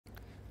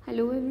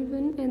Hello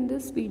everyone, in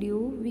this video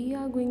we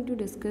are going to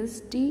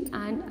discuss D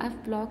and F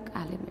block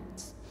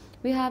elements.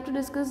 We have to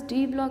discuss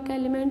D block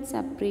elements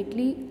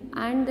separately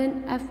and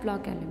then F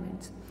block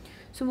elements.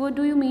 So what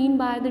do you mean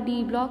by the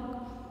D block?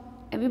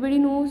 Everybody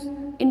knows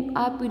in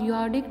our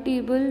periodic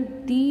table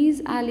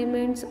these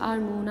elements are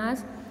known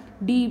as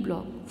D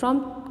block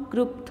from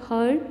group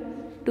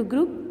 3rd to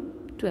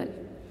group 12.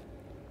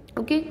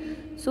 Okay,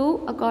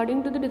 so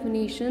according to the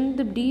definition,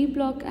 the D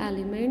block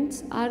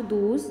elements are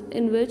those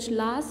in which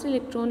last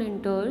electron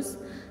enters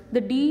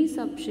the D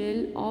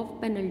subshell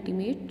of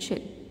penultimate shell,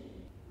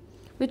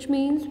 which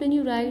means when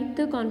you write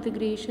the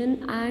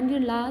configuration and your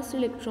last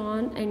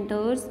electron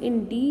enters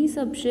in D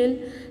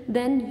subshell,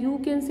 then you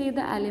can say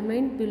the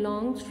element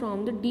belongs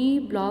from the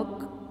D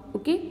block.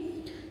 Okay,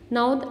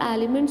 now the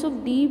elements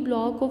of D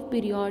block of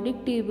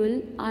periodic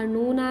table are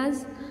known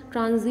as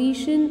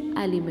transition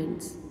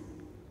elements.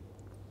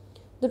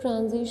 The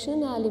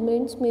transition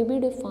elements may be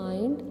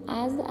defined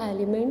as the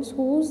elements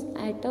whose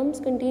atoms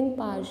contain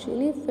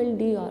partially filled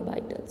d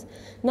orbitals.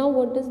 Now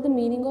what is the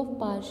meaning of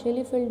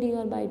partially filled d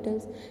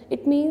orbitals?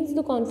 It means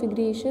the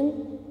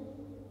configuration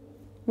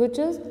which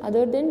is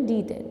other than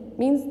d10,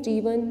 means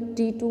d1,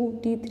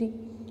 d2, d3.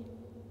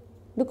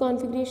 The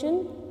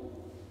configuration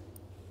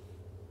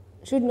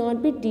should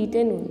not be d10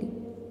 only.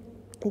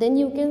 Then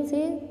you can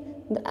say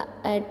the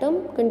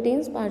atom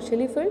contains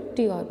partially filled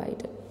d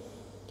orbital.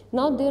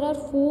 Now there are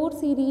 4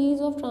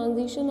 series of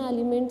transition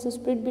elements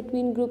spread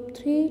between group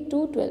 3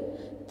 to 12.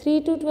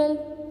 3 to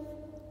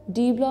 12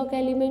 D block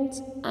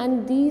elements,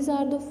 and these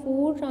are the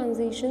 4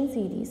 transition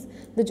series.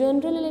 The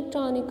general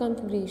electronic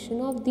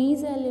configuration of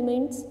these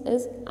elements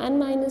is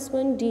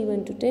n-1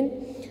 D1 to 10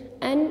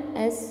 and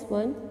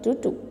S1 to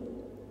 2,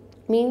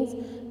 means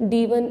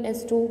D1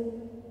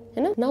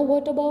 S2. Now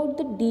what about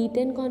the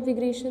D10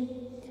 configuration?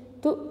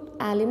 The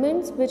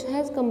elements which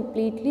has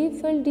completely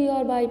filled d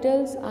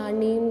orbitals are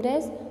named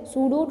as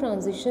pseudo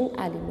transition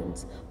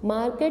elements.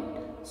 Mark it,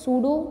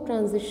 pseudo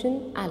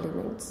transition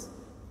elements.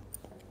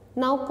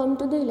 Now come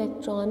to the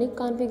electronic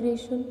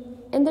configuration.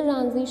 In the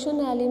transition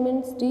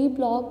elements, d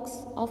blocks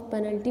of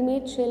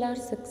penultimate shell are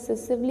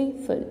successively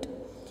filled.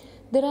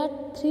 There are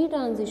 3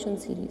 transition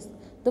series.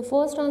 The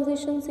first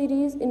transition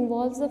series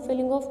involves the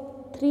filling of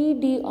 3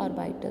 d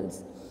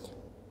orbitals.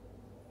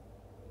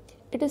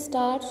 It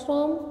starts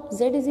from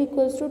Z is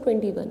equals to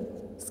 21,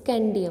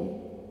 scandium,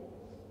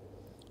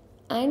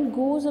 and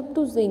goes up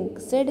to zinc,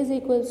 Z is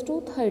equals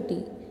to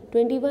 30.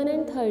 21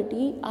 and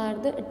 30 are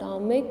the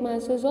atomic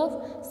masses of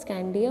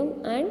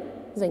scandium and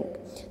zinc.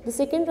 The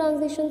second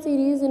transition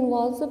series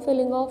involves the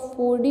filling of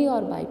 4d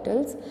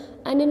orbitals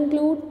and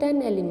include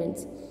 10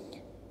 elements.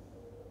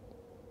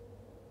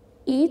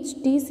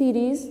 Each d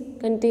series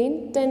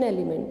contain 10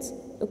 elements.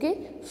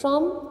 Okay,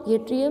 from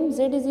yttrium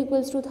Z is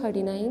equals to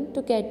 39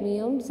 to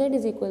cadmium Z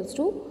is equals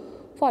to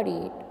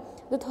 48.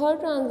 The third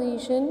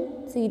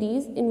transition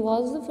series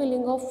involves the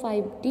filling of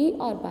 5d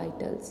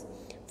orbitals.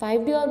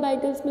 5d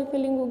orbitals में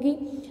filling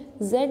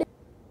होगी Z.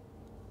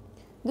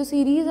 The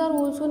series are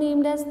also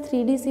named as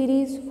 3d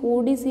series,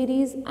 4d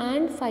series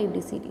and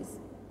 5d series.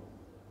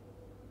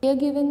 Here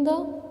given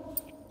the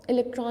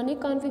electronic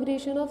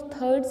configuration of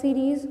third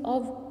series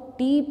of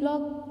D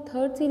block.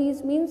 Third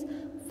series means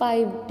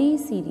 5d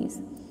series.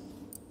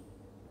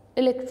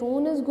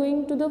 Electron is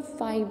going to the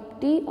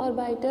 5d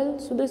orbital,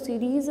 so the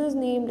series is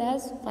named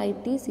as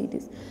 5d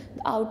series.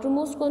 The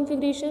outermost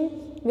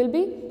configuration will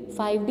be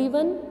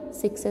 5d1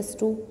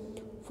 6s2,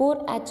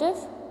 for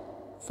HF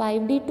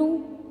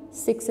 5d2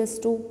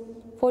 6s2,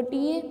 for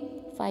TA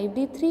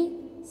 5d3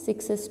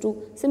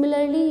 6s2.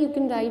 Similarly, you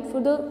can write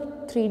for the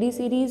 3d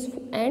series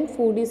and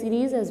 4d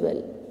series as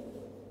well.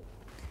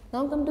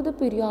 Now come to the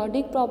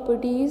periodic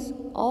properties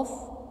of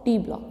D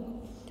block.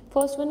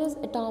 First one is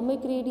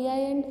atomic radii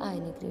and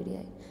ionic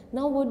radii.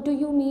 Now what do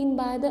you mean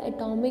by the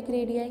atomic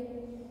radii?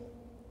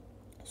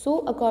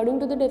 So according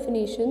to the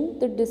definition,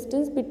 the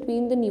distance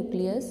between the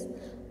nucleus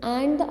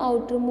and the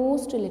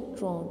outermost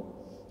electron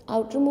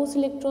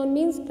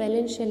means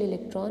valence shell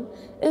electron,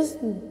 is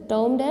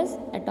termed as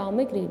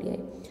atomic radii.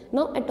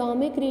 Now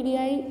atomic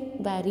radii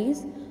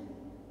varies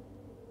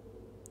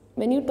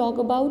when you talk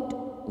about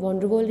van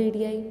der Waals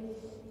radii,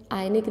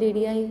 ionic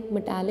radii,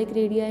 metallic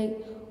radii.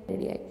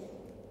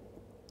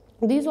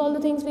 These all the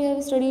things we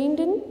have studied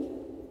in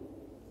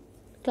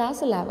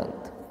class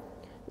 11th.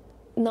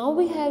 Now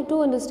we have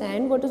to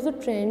understand what is the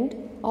trend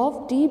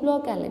of D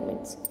block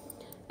elements.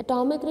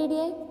 Atomic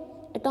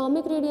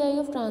radii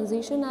of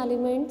transition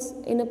elements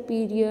in a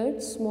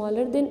period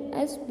smaller than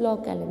S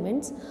block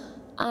elements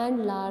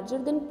and larger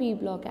than P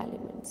block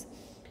elements.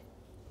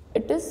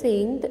 It is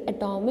saying the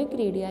atomic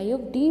radii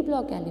of D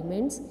block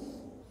elements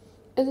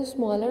is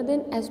smaller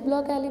than S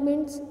block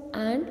elements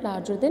and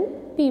larger than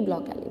P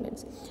block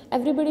elements.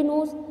 Everybody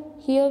knows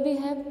here we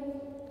have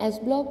S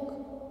block,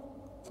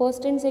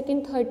 first and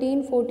second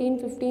 13, 14,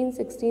 15,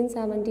 16,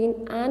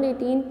 17 and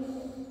 18.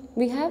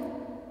 We have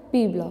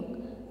P block.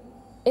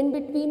 In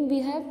between we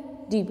have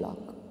D block.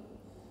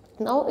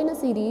 Now in a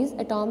series,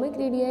 atomic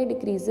radii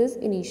decreases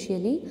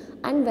initially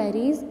and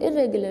varies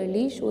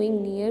irregularly,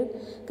 showing near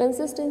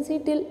consistency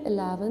till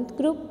 11th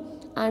group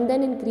and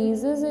then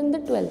increases in the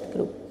 12th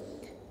group.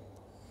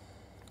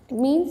 It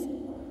means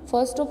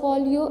first of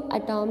all your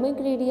atomic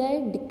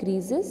radii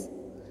decreases,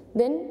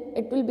 then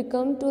it will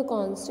become to a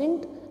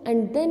constant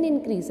and then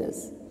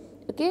increases.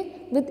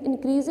 Okay, with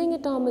increasing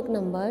atomic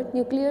number,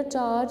 nuclear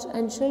charge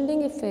and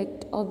shielding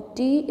effect of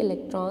d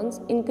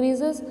electrons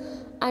increases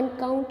and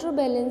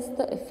counterbalance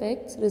the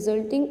effects,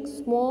 resulting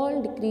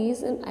small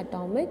decrease in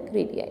atomic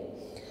radii.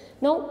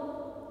 Now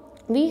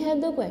we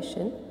have the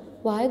question,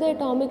 why the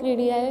atomic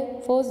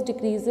radii first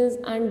decreases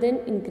and then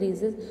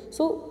increases?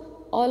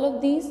 So all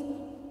of these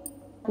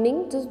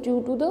happening just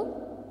due to the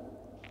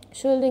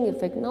shielding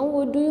effect. Now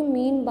what do you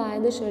mean by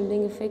the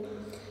shielding effect?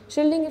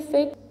 Shielding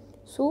effect,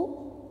 so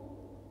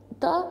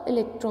the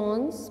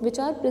electrons which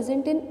are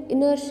present in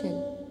inner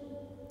shell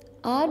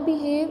are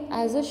behave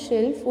as a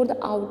shell for the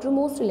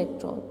outermost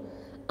electron,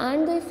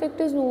 and the effect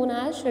is known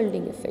as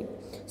shielding effect.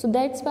 So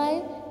that's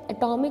why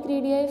atomic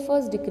radii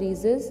first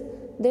decreases,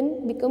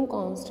 then become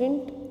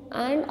constant,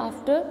 and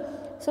after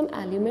some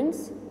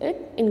elements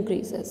it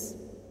increases.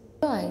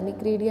 The ionic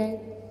radii.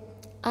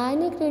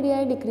 Ionic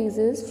radii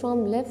decreases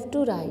from left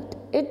to right.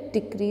 It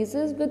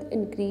decreases with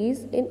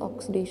increase in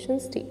oxidation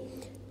state.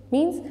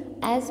 Means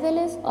as well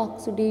as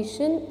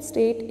oxidation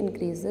state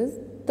increases,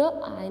 the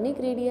ionic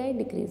radii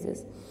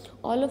decreases.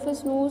 All of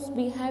us knows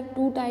we have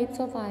two types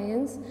of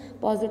ions,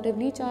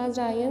 positively charged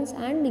ions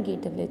and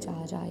negatively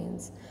charged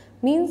ions.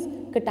 Means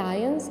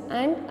cations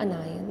and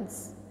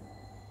anions.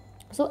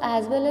 So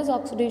as well as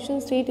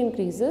oxidation state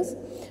increases,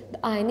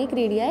 the ionic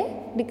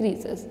radii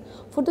decreases.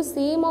 For the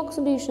same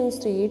oxidation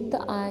state, the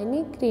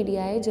ionic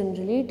radii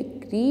generally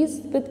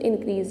decrease with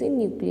increase in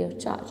nuclear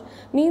charge.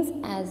 Means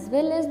as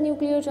well as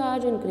nuclear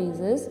charge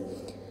increases,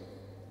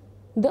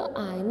 the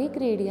ionic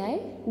radii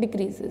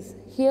decreases.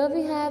 Here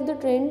we have the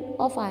trend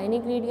of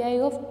ionic radii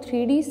of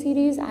 3D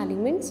series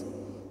elements.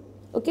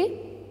 Okay.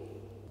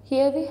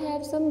 Here we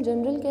have some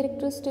general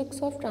characteristics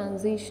of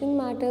transition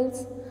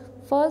metals.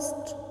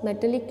 First,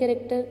 metallic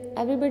character.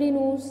 Everybody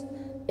knows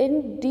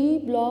in D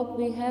block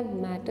we have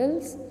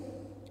metals,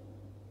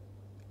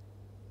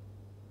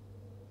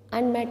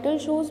 and metal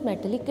shows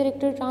metallic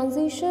character.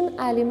 Transition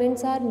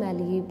elements are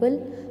malleable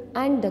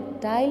and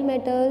ductile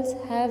metals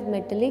have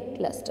metallic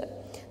cluster.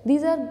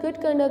 These are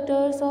good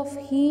conductors of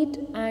heat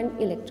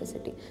and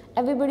electricity.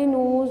 Everybody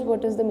knows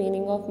what is the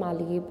meaning of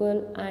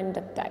malleable and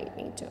ductile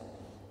nature.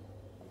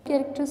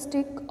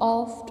 Characteristic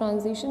of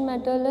transition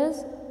metal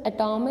is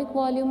atomic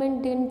volume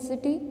and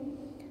density.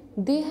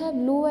 They have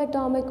low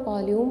atomic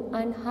volume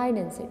and high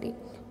density.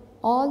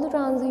 All the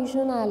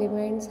transition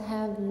elements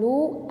have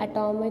low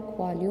atomic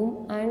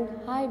volume and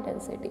high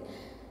density.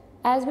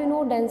 As we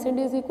know,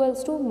 density is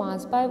equals to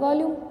mass by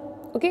volume.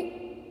 Okay.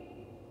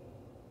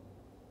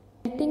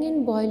 Melting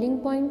and boiling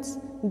points,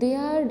 they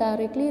are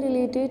directly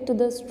related to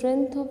the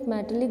strength of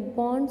metallic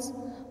bonds,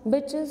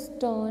 which is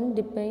turn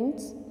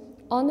depends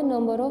on the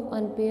number of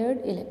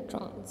unpaired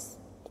electrons.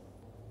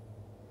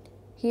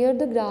 Here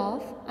the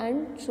graph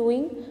and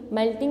showing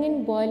melting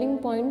and boiling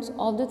points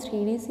of the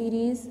 3D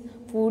series,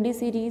 4D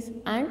series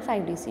and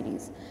 5D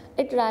series.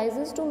 It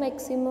rises to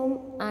maximum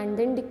and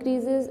then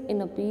decreases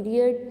in a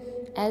period.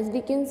 As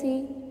we can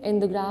see in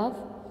the graph,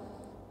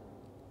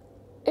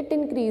 it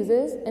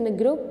increases in a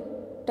group.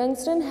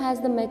 Tungsten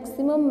has the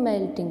maximum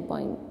melting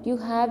point. You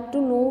have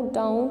to note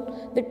down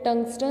that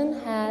tungsten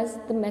has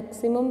the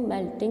maximum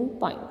melting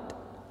point.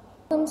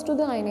 Comes to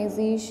the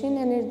ionization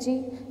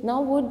energy.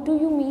 Now what do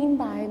you mean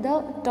by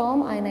the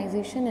term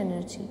ionization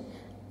energy?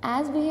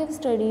 As we have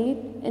studied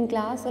in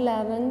class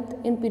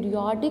 11th in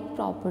periodic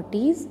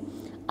properties,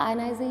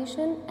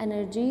 ionization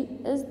energy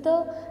is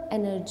the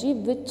energy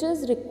which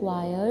is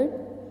required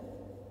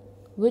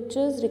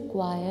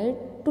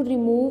to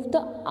remove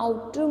the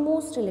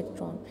outermost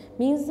electron.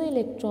 Means the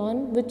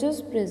electron which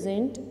is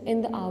present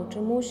in the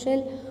outermost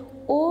shell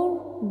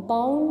or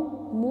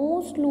bound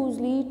most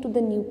loosely to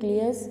the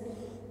nucleus.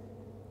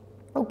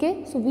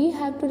 Okay, so we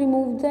have to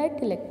remove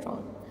that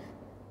electron.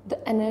 The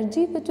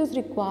energy which is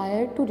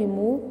required to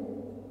remove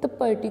the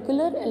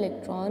particular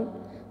electron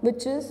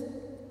which is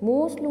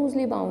most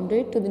loosely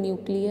bounded to the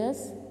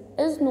nucleus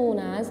is known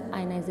as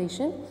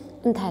ionization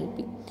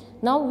enthalpy.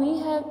 Now we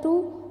have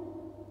to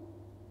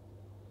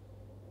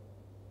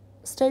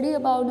study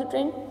about the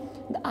trend.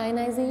 The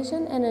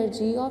ionization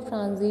energy of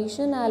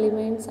transition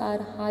elements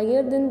are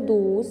higher than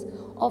those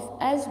of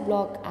S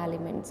block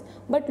elements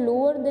but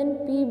lower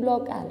than P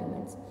block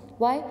elements.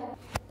 Why?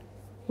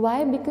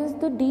 Because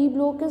the D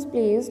block is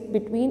placed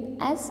between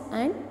S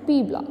and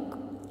P block.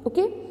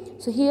 Okay,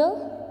 so here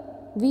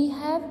we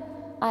have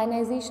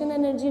ionization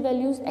energy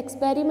values,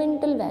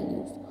 experimental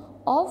values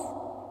of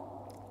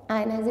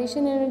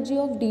ionization energy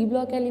of D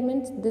block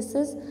elements. This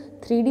is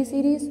 3D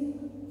series,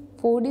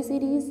 4D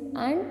series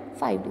and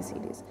 5D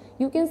series.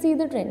 You can see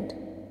the trend.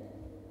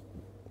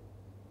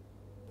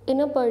 In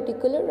a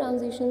particular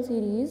transition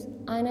series,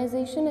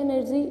 ionization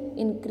energy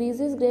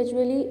increases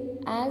gradually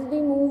as we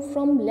move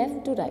from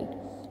left to right.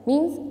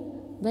 Means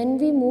when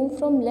we move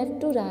from left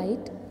to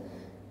right,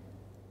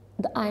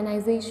 the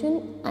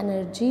ionization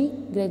energy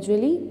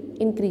gradually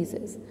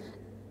increases.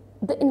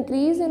 The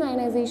increase in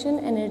ionization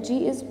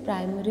energy is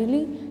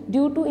primarily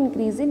due to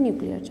increase in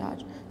nuclear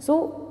charge.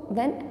 So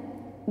when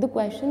the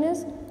question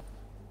is,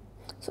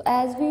 so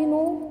as we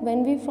know,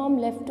 when we from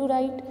left to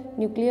right,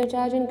 nuclear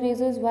charge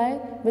increases. Why?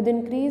 With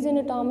increase in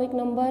atomic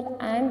number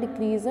and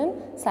decrease in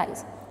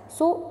size.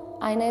 So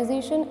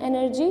ionization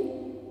energy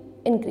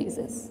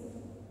increases.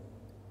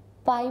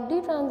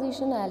 5D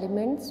transition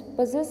elements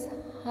possess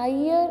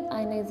higher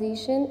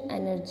ionization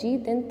energy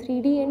than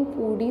 3D and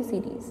 4D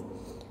series.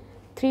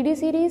 3D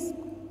series,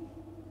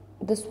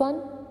 this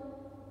one,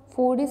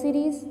 4D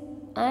series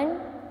and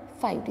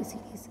 5D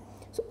series.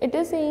 So it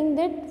is saying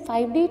that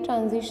 5D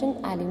transition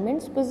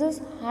elements possess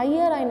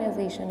higher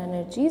ionization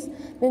energies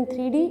than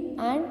 3D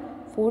and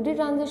 4D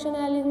transition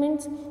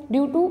elements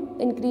due to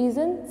increase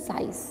in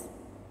size.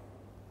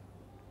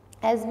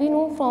 As we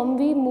know, from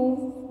we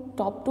move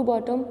top to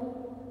bottom,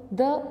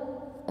 the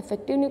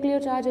effective nuclear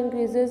charge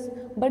increases,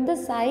 but the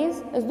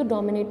size is the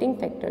dominating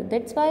factor.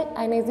 That's why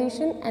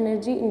ionization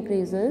energy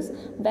increases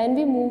when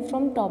we move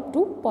from top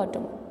to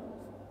bottom.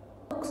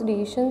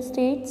 Oxidation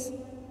states.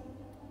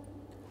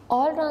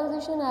 All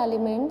transition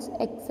elements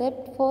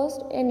except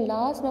first and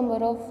last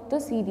number of the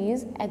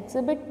series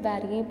exhibit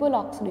variable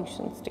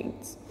oxidation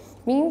states.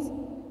 Means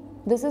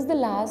this is the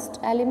last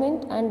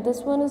element and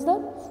this one is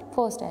the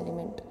first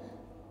element.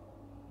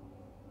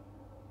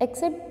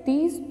 Except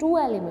these two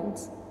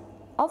elements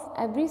of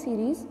every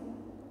series,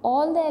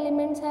 all the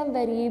elements have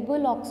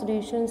variable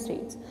oxidation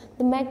states.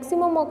 The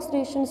maximum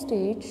oxidation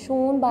state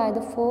shown by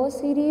the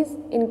first series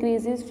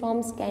increases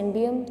from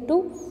scandium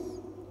to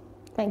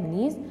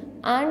manganese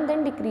and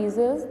then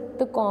decreases.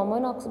 The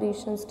common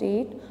oxidation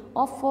state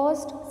of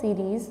first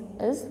series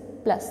is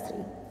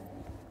 +3.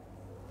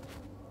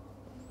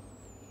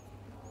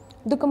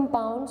 The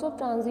compounds of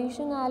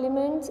transition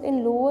elements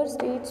in lower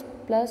states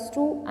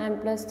 +2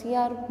 and +3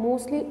 are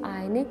mostly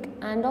ionic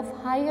and of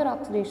higher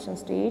oxidation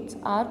states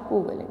are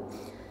covalent.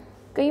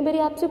 कई बार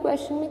आपसे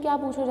question में क्या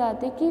पूछा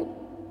जाता है कि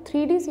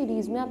 3D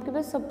series में आपके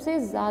पास सबसे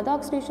ज़्यादा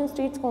ऑक्सीडेशन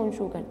स्टेट्स कौन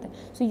शो करता है.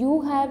 So you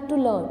have to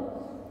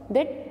learn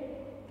that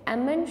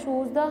Mn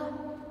shows the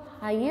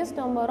highest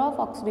number of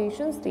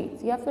oxidation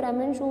states या फिर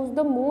Mn shows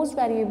the most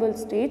variable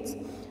states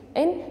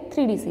in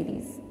 3D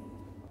series.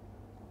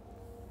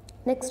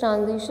 Next,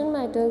 transition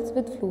metals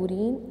with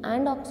fluorine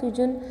and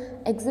oxygen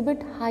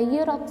exhibit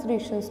higher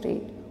oxidation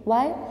state.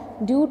 Why?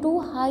 Due to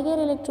higher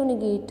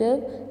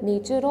electronegative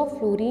nature of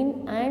fluorine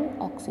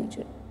and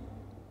oxygen.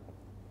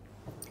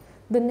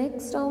 The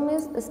next term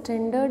is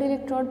standard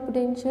electrode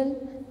potential.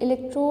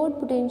 Electrode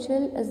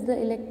potential is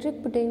the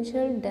electric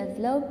potential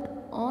developed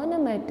on a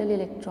metal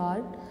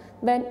electrode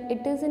when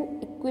it is in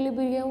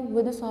equilibrium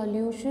with a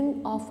solution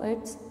of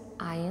its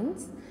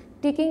ions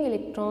taking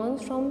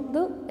electrons from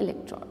the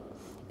electrode.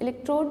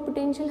 Electrode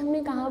potential हमने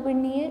कहाँ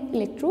पढ़नी है?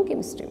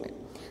 Electrochemistry में.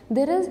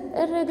 There is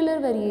irregular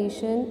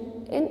variation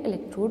in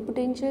electrode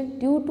potential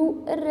due to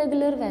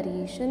irregular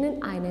variation in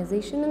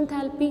ionization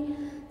enthalpy,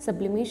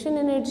 sublimation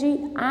energy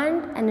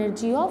and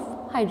energy of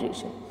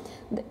hydration.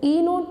 The E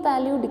naught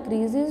value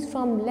decreases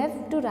from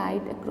left to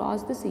right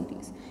across the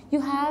series.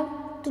 You have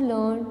to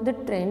learn the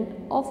trend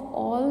of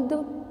all the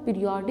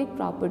periodic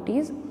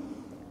properties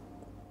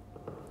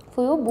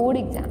for your board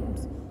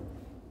exams.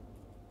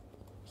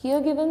 Here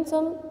given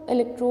some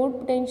electrode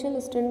potential,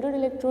 standard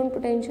electrode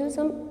potential,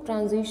 some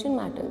transition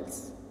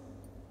metals.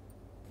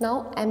 Now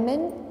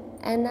Mn,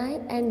 Ni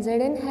and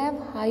Zn have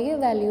higher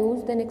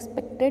values than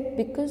expected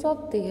because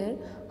of their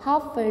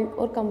half-filled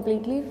or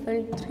completely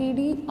filled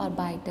 3D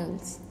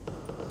orbitals.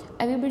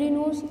 Everybody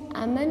knows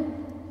Mn,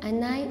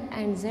 Ni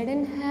and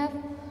Zn have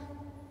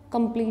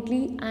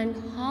completely and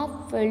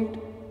half-filled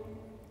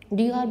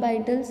d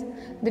orbitals.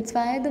 That's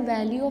why the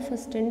value of a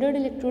standard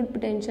electrode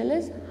potential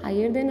is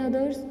higher than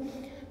others.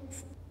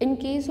 In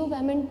case of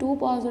Mn2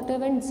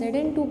 positive and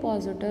Zn2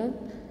 positive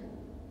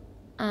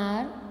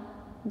are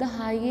the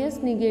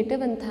highest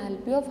negative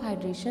enthalpy of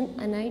hydration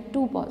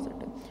Ni2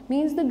 positive.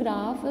 Means the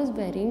graph is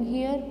varying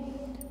here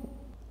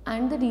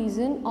and the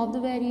reason of the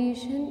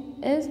variation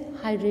is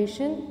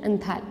hydration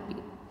enthalpy.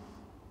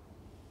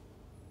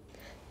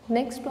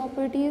 Next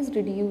property is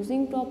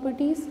reducing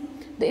properties.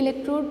 The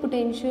electrode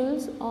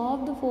potentials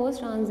of the first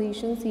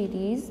transition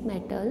series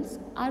metals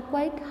are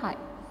quite high.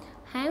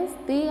 Hence,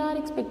 they are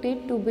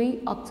expected to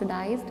be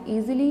oxidized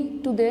easily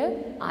to their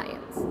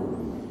ions.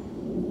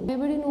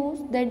 Everybody knows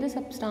that the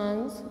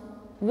substance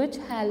which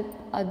help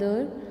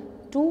other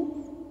to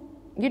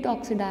get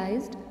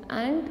oxidized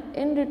and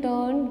in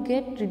return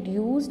get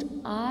reduced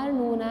are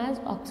known as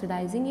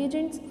oxidizing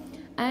agents,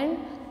 and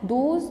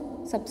those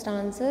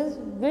substances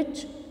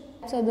which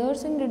help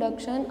others in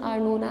reduction are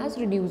known as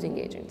reducing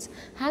agents.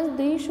 Hence,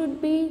 they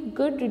should be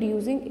good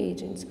reducing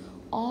agents.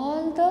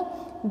 All the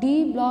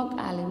D block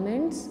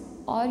elements,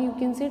 or you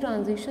can say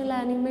transitional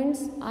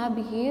elements, are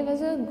behave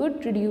as a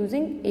good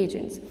reducing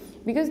agents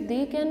because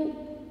they can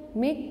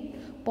make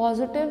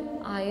positive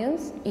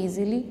ions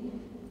easily.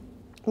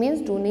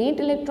 means donate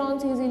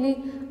electrons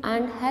easily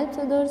and helps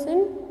others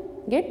in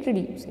get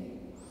reducing.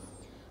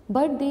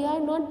 But they are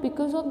not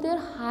because of their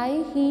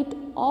high heat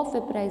of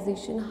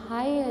vaporization,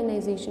 high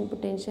ionization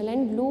potential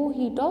and low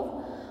heat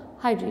of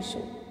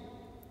hydration.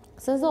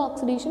 Since the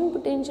oxidation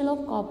potential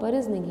of copper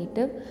is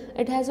negative,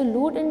 it has a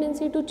low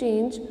tendency to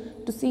change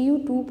to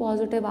Cu2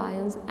 positive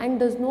ions and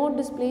does not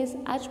displace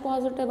H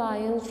positive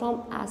ions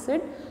from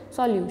acid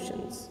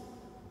solutions.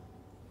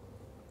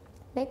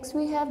 Next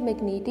we have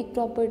magnetic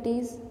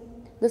properties.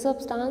 The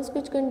substance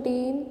which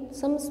contain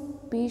some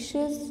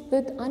species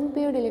with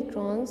unpaired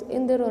electrons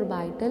in their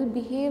orbital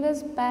behave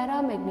as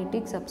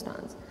paramagnetic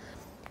substance.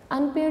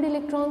 Unpaired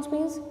electrons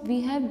means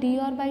we have d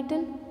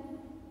orbital.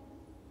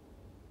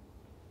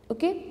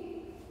 Okay.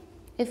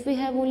 If we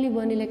have only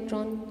one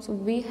electron, so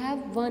we have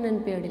one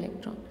unpaired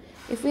electron.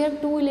 If we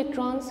have two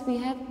electrons, we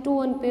have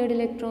two unpaired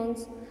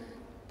electrons.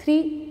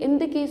 In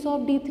the case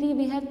of D3,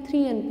 we have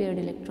three unpaired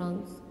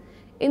electrons.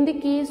 In the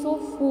case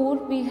of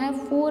 4, we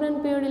have 4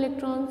 unpaired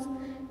electrons.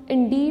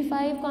 In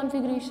D5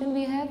 configuration,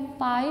 we have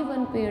 5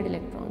 unpaired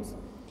electrons.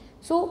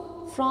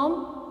 So,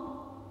 from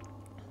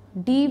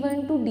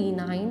D1 to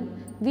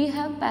D9, we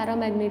have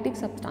paramagnetic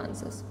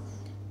substances.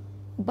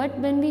 But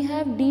when we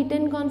have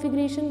D10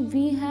 configuration,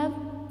 we have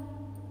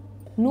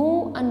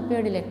no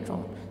unpaired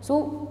electron.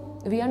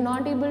 So, we are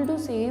not able to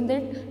say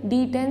that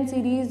D10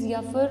 series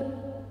या फिर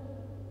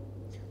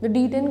the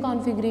D10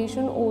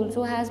 configuration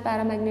also has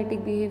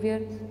paramagnetic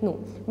behavior. No.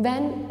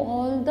 When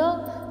all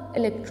the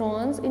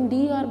electrons in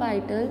d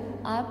orbital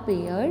are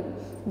paired,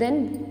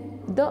 then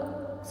the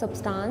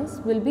substance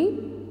will be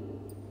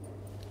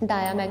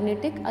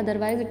diamagnetic,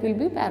 otherwise it will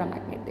be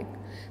paramagnetic.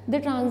 The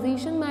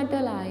transition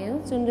metal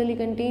ions generally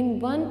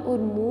contain one or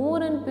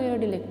more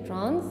unpaired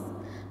electrons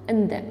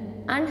in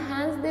them, and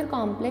hence their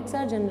complex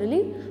are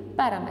generally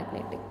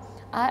paramagnetic.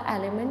 Our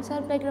elements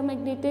are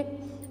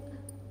paramagnetic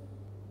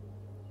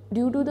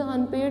due to the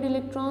unpaired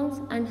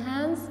electrons, and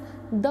hence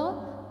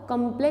the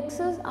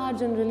complexes are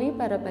generally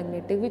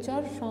paramagnetic, which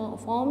are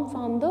formed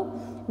from the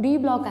d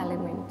block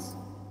elements.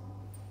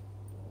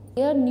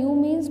 Here nu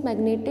means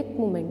magnetic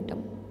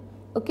momentum.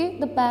 Okay,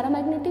 the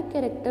paramagnetic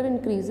character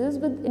increases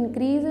with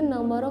increase in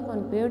number of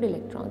unpaired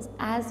electrons.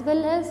 As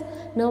well as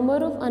number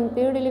of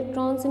unpaired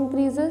electrons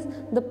increases,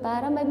 the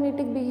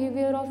paramagnetic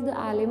behavior of the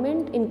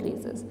element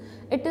increases.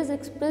 It is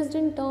expressed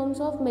in terms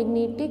of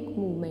magnetic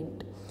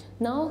moment.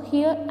 Now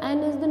here n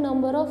is the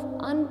number of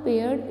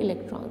unpaired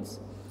electrons.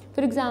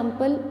 For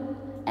example,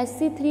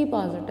 Sc3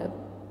 positive.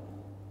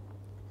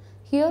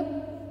 Here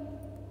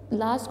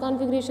last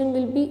configuration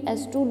will be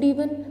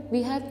S2D1.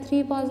 We have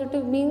 3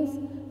 positive,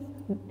 means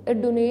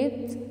it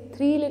donates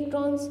 3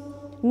 electrons,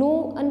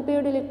 no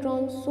unpaired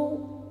electrons,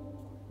 so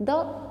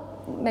the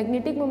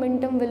magnetic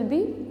momentum will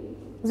be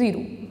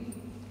 0.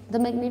 The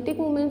magnetic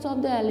moments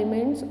of the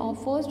elements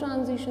of first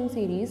transition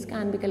series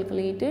can be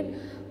calculated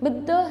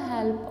with the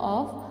help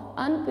of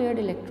unpaired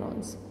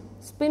electrons.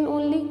 Spin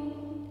only,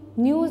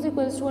 nu is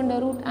equals to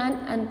under root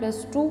n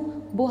plus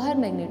 2 Bohr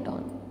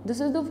magneton. This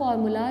is the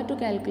formula to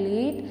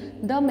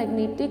calculate the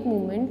magnetic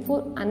moment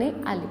for any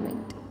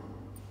element.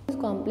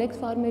 Complex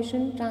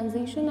formation.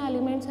 Transition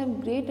elements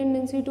have great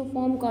tendency to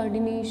form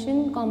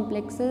coordination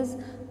complexes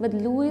with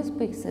Lewis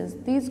pieces.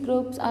 These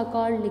groups are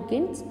called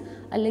ligands.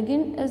 A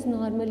ligand is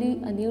normally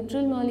a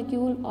neutral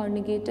molecule or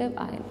negative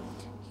ion.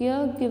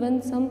 Here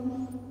given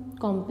some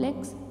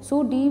complex,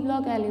 so d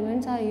block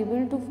elements are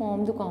able to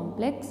form the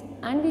complex,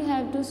 and we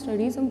have to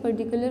study some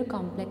particular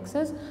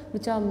complexes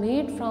which are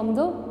made from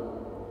the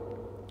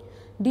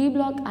d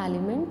block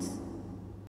elements.